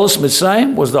Yitzkolos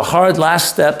Mitzrayim was the hard last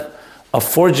step of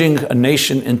forging a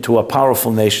nation into a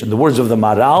powerful nation. The words of the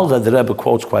Maral that the Rebbe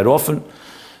quotes quite often.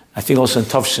 I think also in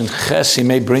Tavshin Ches he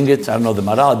may bring it. I don't know, the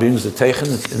Maral brings the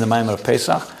Teichen in the Maimer of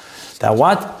Pesach. That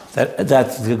what? That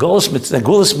the Gulas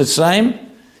Mitzrayim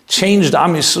changed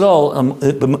Am Yisrael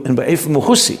in Be'ef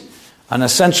Muhusi on an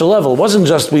essential level. It wasn't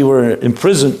just we were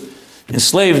imprisoned,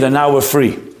 enslaved, and now we're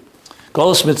free.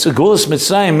 Gulas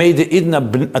Mitzrayim made the Eden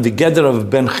the Geder of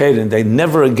Ben Chedin. They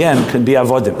never again can be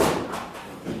Avodim.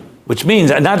 Which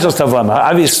means, not just Avram,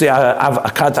 obviously,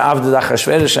 Akat Avdad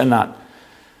Achashverosh and not.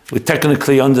 We're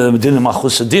technically under the Medina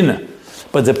Malchus Adina.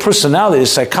 But the personality, the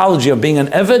psychology of being an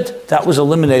Eved, that was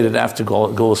eliminated after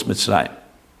Gulas Mitzrayim.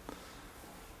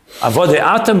 Avodei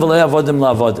atem v'lei avodim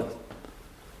la'avodim.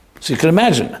 So you can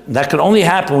imagine, that can only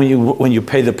happen when you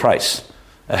pay the price,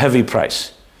 a heavy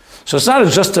price. So it's not a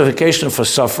justification for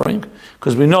suffering,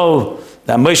 because we know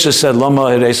that Moshe said, Lama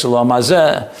hireis lo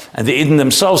mazeh, and the Eden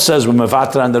themselves says, we're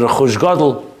mevater and the rechush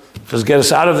gadol, just get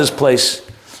us out of this place.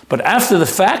 But after the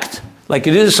fact, like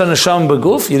it is on a Sham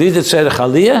Beguf, you read it Tzedek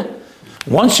Aliyah,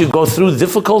 once you go through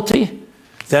difficulty,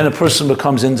 then a person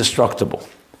becomes indestructible.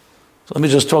 So let me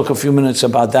just talk a few minutes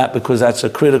about that, because that's a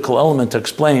critical element to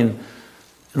explain,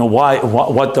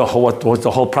 what the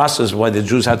whole process, why the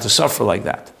Jews had to suffer like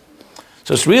that.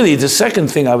 So it's really, the second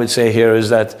thing I would say here is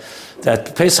that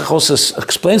Pesach also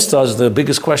explains to us the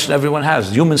biggest question everyone has,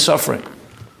 human suffering.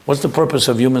 What's the purpose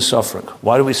of human suffering?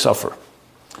 Why do we suffer?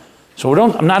 So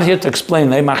I'm not here to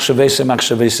explain, as the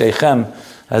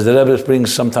Rebbe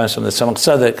brings sometimes from the Tzemach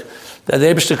Tzedek, that the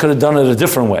Eibishter could have done it a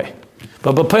different way.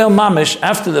 But B'Peil Mamish,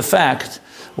 after the fact,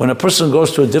 when a person goes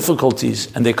through difficulties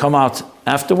and they come out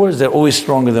afterwards, they're always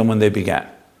stronger than when they began.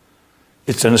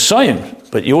 It's an asayim,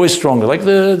 but you're always stronger. Like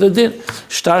the din.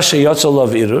 Shtar sheyotzo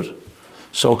lav irur.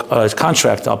 So a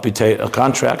contract, a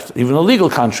contract, even a legal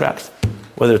contract,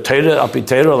 whether Torah,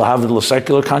 Apitera, or have a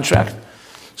secular contract.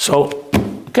 So,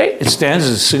 okay, it stands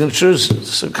as signatures.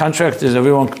 The contract is,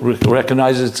 everyone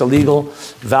recognizes it's a legal,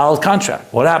 valid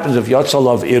contract. What happens if yotzo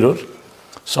lav irur?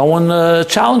 Someone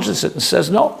challenges it and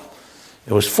says, no,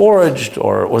 it was forged,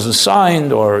 or it wasn't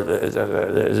signed, or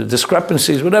the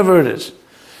discrepancies, whatever it is.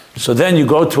 So then you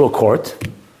go to a court.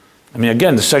 I mean,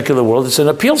 again, the secular world, it's an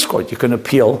appeals court. You can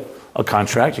appeal a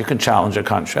contract, you can challenge a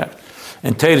contract.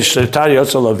 And if they're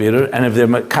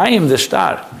Mekayim the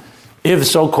Shtar, if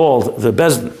so-called the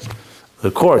Bezdin,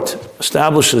 the court,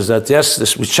 establishes that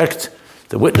yes, we checked,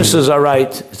 the witnesses are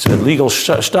right, it's a legal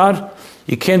shtar,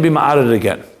 you can't be ma'arid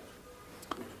again.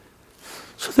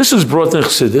 So this is brought in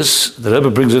HaChassidus. The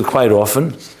Rebbe brings it quite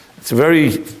often. It's a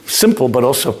very simple but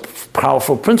also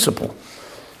powerful principle.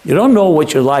 You don't know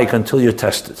what you're like until you're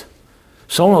tested.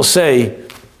 Someone will say,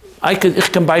 ich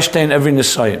can beistehen every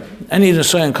Nisayan. Any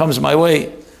Nisayan comes my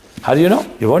way. How do you know?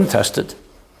 You weren't tested.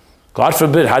 God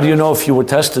forbid, how do you know if you were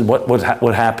tested, what would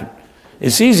happen?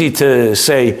 It's easy to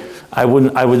say, I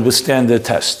would withstand the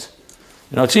test.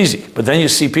 It's easy. But then you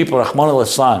see people, Rahman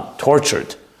al-Islam,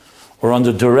 tortured or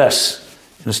under duress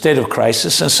in a state of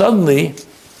crisis, and suddenly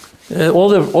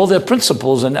all their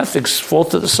principles and ethics fall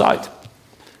to the side.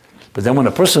 But then when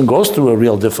a person goes through a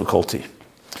real difficulty,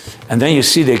 and then you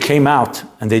see they came out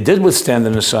and they did withstand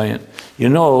the Nisayan, you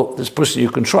know this person you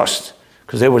can trust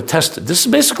because they were tested. This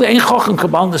is basically Ein Chochem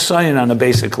Kabal Nisayan on a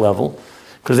basic level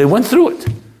because they went through it.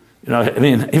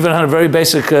 Even on a very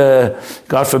basic,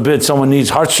 God forbid, someone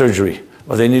needs heart surgery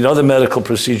or they need other medical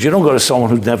procedures. You don't go to someone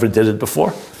who never did it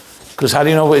before because how do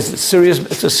you know it's serious?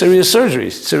 It's a serious surgery,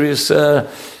 a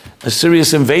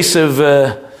serious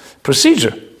invasive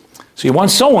procedure. So you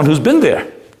want someone who's been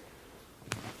there.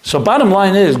 So bottom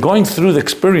line is, going through the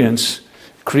experience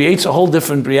creates a whole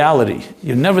different reality.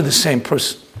 You're never the same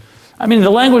person. The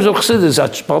language of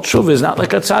Chassidus, Baal Tshuva is not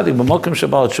like a tzaddik. B'mokim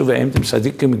sheBaal Tshuva emtim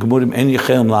tzaddikim gemurim en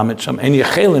yechelim lamet sham, en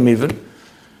yechelim even.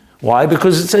 Why?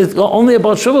 Because it's only a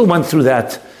Baal Tshuva went through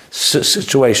that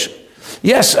situation.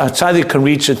 Yes, a tzaddik can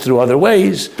reach it through other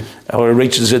ways, or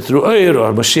reaches it through Oyer,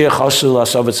 or Mashiach Hasul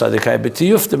Asav Tzaddikai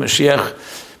B'tiyuf, the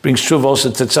Mashiach brings Tshuva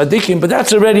also to tzaddikim, but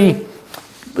that's already,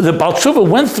 the Baal Tshuva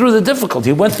went through the difficulty,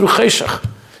 he went through Cheshach,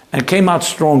 and came out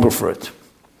stronger for it.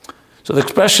 So the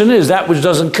expression is, that which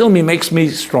doesn't kill me makes me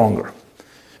stronger,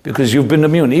 because you've been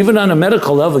immune. Even on a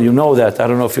medical level, you know that, I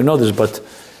don't know if you know this, but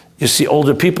you see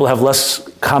older people have less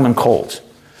common colds.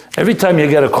 Every time you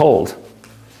get a cold,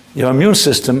 your immune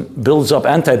system builds up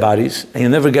antibodies, and you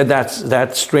never get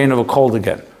that strain of a cold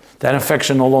again. That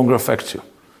infection no longer affects you,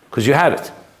 because you had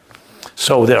it.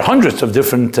 So there are hundreds of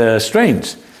different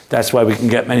strains. That's why we can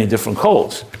get many different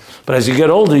colds. But as you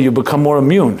get older, you become more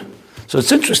immune. So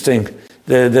it's interesting.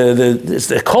 It's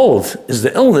the cold is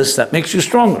the illness that makes you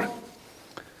stronger.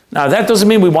 Now that doesn't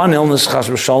mean we want illness, chas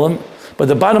v'shalom, but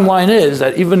the bottom line is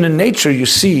that even in nature you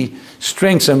see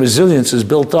strengths and resilience is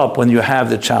built up when you have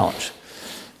the challenge.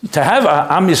 To have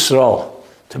Am Yisrael,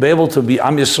 to be able to be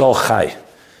Am Yisrael Chai,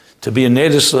 to be a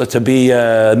Nedus, to be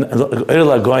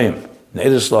Lagoyim,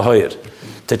 Nedus Lahoyer,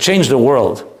 to change the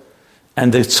world,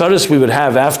 and the tzaras we would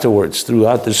have afterwards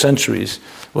throughout the centuries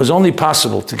was only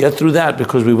possible to get through that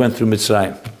because we went through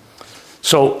Mitzrayim.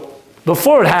 So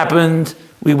before it happened,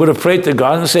 we would have prayed to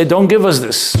God and say, don't give us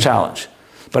this challenge.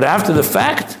 But after the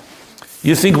fact,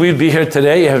 you think we'd be here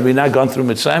today had we not gone through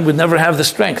Mitzrayim, we'd never have the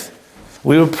strength.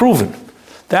 We were proven.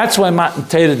 That's why Matan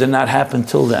Torah did not happen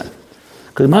till then.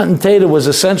 Because Matan Torah was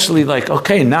essentially like,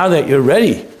 okay, now that you're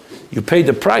ready, you paid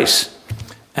the price.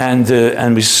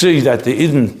 And we see that the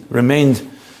Eden remained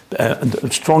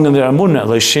strong in their Amunah,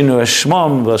 Leishinu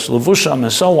Eshmam, Levusham,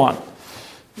 and so on.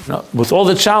 With all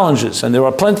the challenges, and there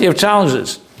are plenty of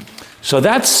challenges. So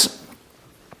that's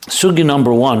sugi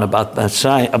number one about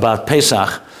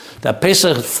Pesach. That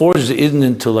Pesach forged the Eden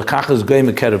into Lakachas Goy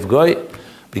Mekerev Goy,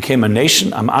 became a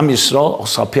nation, Am Yisrael,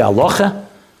 Osalpi Alocha,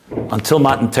 until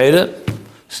Matan Torah,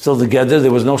 still together. There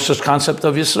was no such concept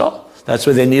of Yisrael. That's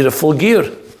why they need a full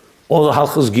gear. All the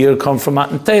halchos gear come from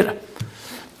Matan Torah.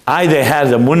 They had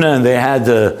the munah, and they had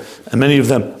and many of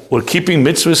them were keeping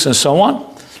mitzvahs and so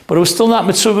on, but it was still not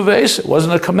mitzvah b'beis. It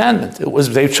wasn't a commandment.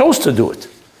 They chose to do it.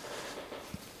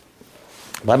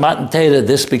 By Matan Torah,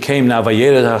 this became now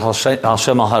Vayered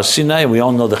Hashem al Har Sinai. We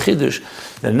all know the Chiddush.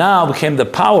 That now became the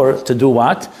power to do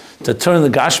what? To turn the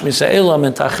Gashmis Ha'elam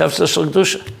into Achevsa Shel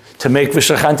Kedusha, to make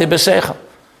V'shachanti B'seichel.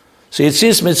 So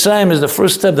Yetzias Mitzrayim is the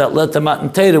first step that led to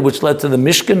Matan Torah, which led to the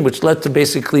Mishkan, which led to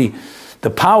basically the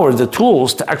power, the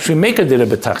tools to actually make a Dira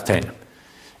B'Tachtenim.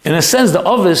 In a sense, the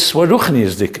Ovis were Ruchni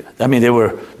Yizdika. They were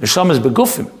Neshamas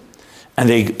Begufim, and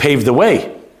they paved the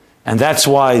way. And that's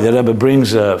why the Rebbe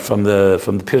brings from the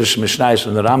Pirush Mishnayos,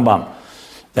 from the Rambam,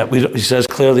 that he says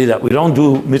clearly that we don't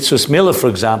do Mitzvahs Milah, for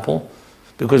example,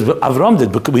 because Avram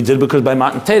did. We did because by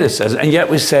Matan Torah says, and yet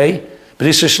we say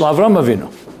B'Risa Shel Avram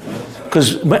Avinu,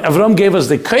 because Avram gave us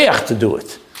the koyach to do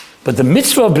it. But the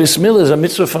mitzvah of Bris Milah is a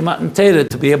mitzvah for Matan Torah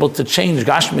to be able to change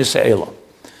Gashmis Ha'elam.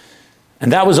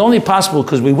 And that was only possible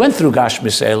because we went through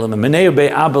Gashmis Ha'elam, and Menei Bei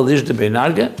Abel Ishde Bei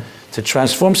Narga. To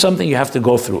transform something, you have to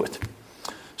go through it.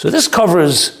 So this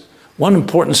covers one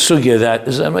important sugya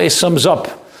that sums up.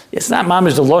 It's not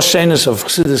mamish the lost shenis of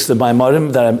Chassidus the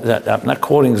Maimarim that I'm not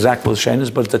quoting exactly the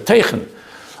shenis, but the teichen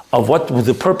of what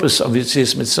the purpose of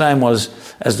Yetzias Mitzrayim was,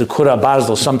 as the Kura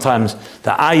Bazdal, sometimes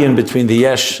the ayin between the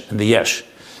yesh and the yesh,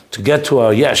 to get to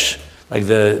a yesh, like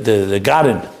the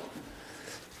garden.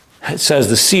 It says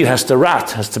the seed has to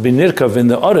has to be nirkav in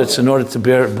the oretz in order to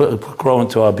grow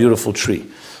into a beautiful tree.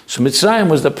 So Mitzrayim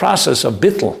was the process of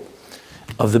bittul,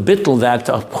 that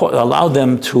allowed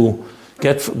them to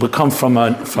become from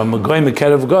a goy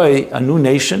mekerev goy, a new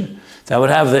nation that would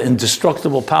have the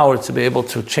indestructible power to be able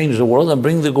to change the world and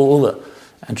bring the geula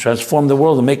and transform the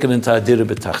world and make it into a dira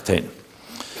b'tachtein.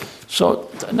 So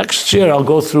next year I'll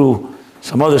go through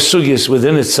some other sugyas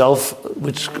within itself,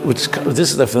 which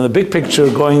this is from the big picture,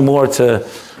 going more to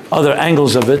other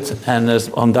angles of it, and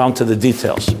on down to the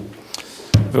details.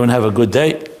 Everyone have a good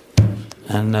day,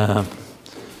 and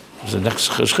the next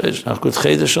good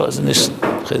Chedesh is Nissen,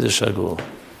 Chedesh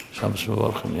Shabbos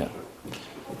Mevorchim,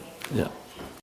 yeah.